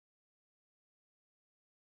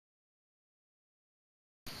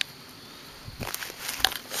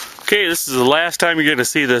Okay, this is the last time you're going to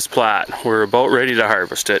see this plot. We're about ready to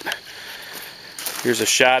harvest it. Here's a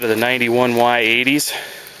shot of the 91Y80s.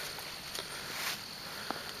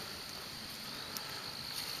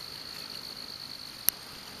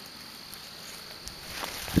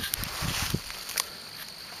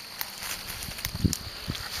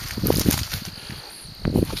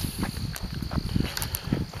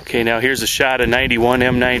 Okay, now here's a shot of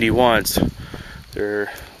 91M91s. They're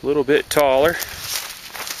a little bit taller.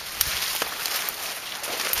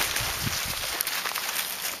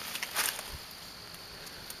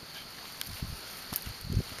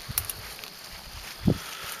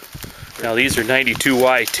 Now these are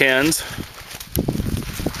 92Y10s.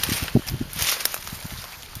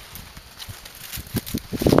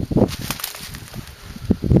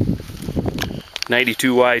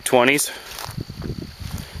 (92Y20s).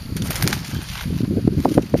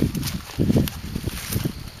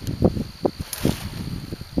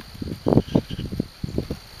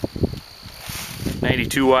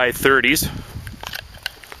 (92Y30s).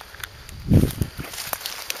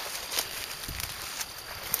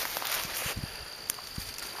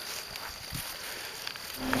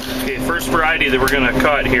 Okay, first variety that we're going to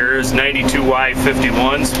cut here is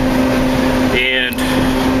 92Y51s, and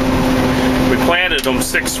we planted them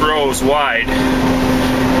 6 rows wide.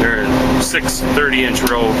 They're 6 30-inch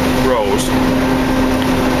rows.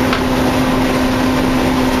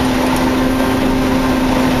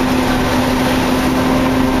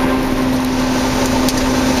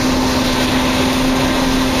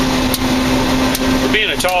 For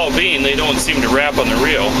being a tall bean, they don't seem to wrap on the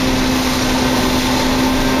reel.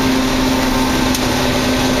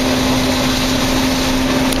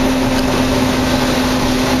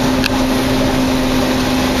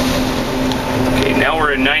 Now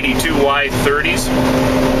we're in 92Y30s.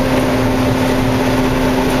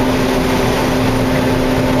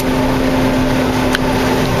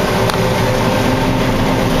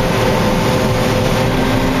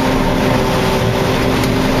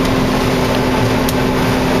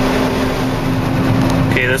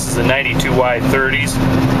 Okay, this is the 92Y30s.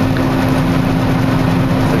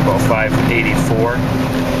 About 584.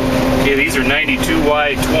 Okay, these are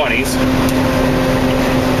 92Y20s.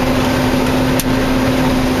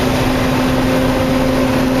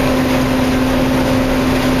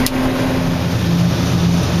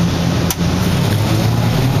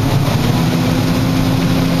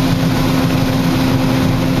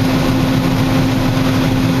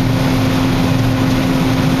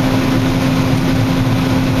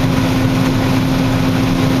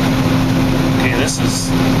 This is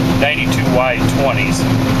 92Y20s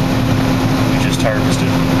we just harvested.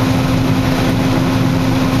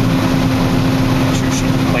 Make sure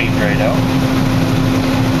she's cleaned right out.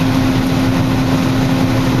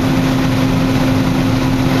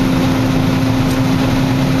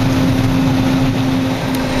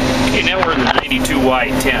 Okay, now we're in the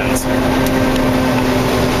 92Y10s.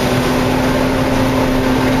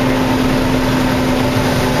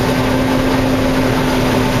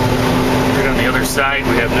 Side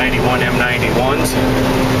we have 91M91s.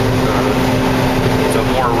 It's a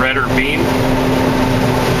more redder bean. You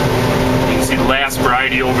can see the last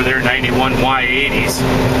variety over there, 91Y80s.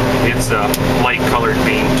 It's a light colored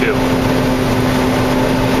bean too.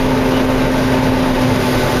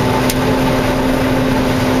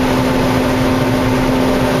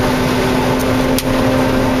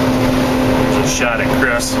 There's a shot at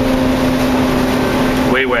Chris,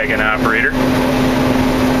 way wagon operator.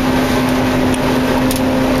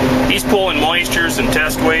 He's pulling moistures and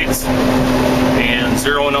test weights and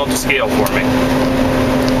zeroing out the scale for me.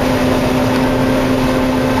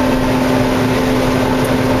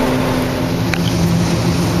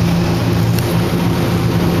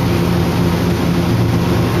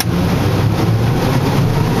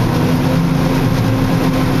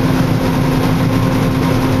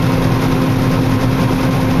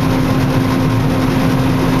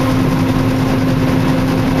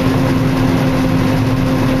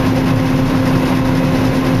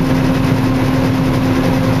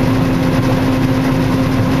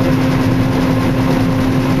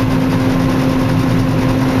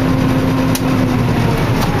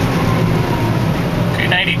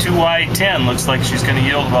 Y10 looks like she's going to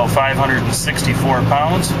yield about 564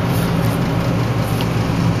 pounds.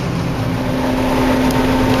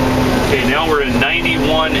 Okay, now we're in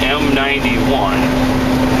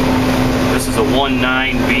 91M91. This is a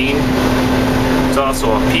 1.9 bean. It's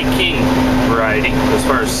also a Peking variety as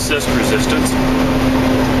far as cyst resistance.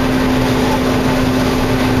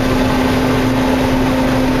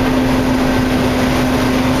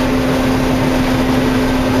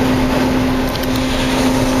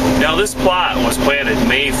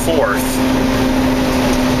 May 4th.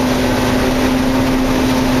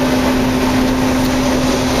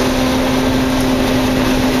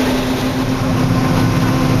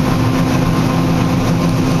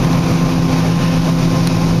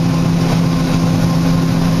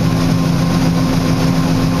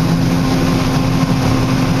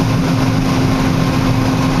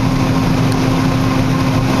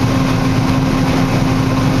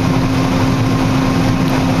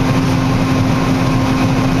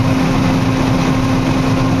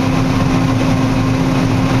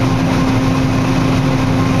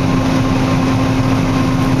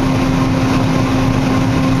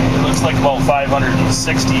 Like about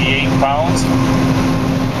 568 pounds.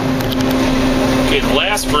 Okay, the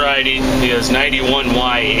last variety is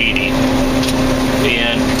 91Y80.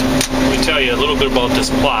 And let me tell you a little bit about this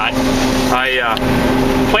plot. I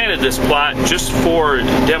planted this plot just for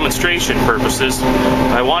demonstration purposes.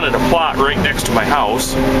 I wanted a plot right next to my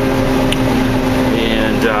house.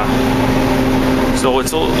 And so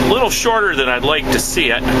it's a little shorter than I'd like to see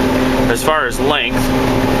it as far as length,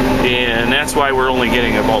 and that's why we're only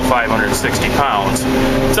getting about 560 pounds.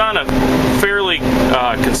 It's on a fairly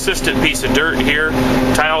consistent piece of dirt here.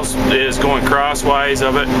 Tile is going crosswise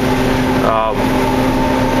of it.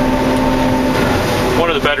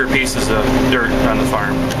 One of the better pieces of dirt on the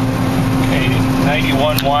farm. Okay,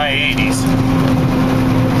 91Y80s.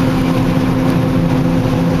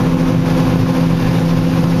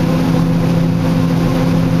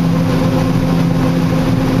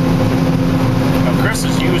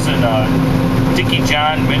 Dicky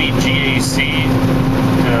John Mini GAC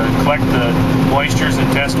to collect the moistures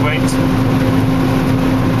and test weights.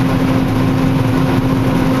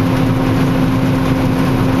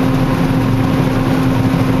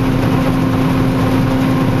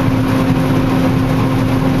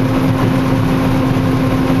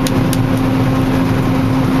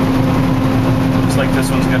 Looks like this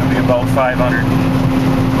one's going to be about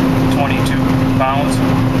 522 pounds.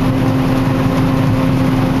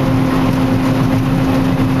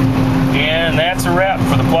 And that's a wrap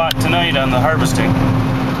for the plot tonight on the harvesting.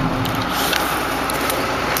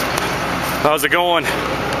 How's it going?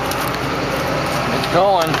 It's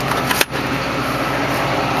going.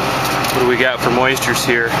 What do we got for moistures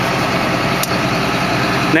here?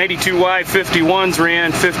 92Y51s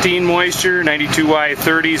ran 15 moisture,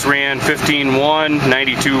 92Y30s ran 15.1,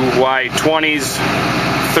 92Y20s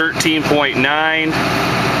 13.9,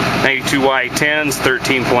 92Y10s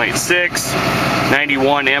 13.6,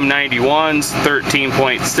 91M91s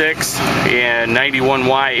 13.6, and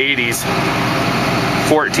 91Y80s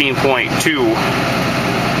 14.2.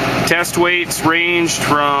 Test weights ranged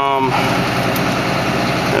from,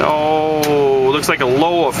 looks like a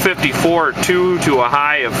low of 54.2 to a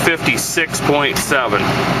high of 56.7.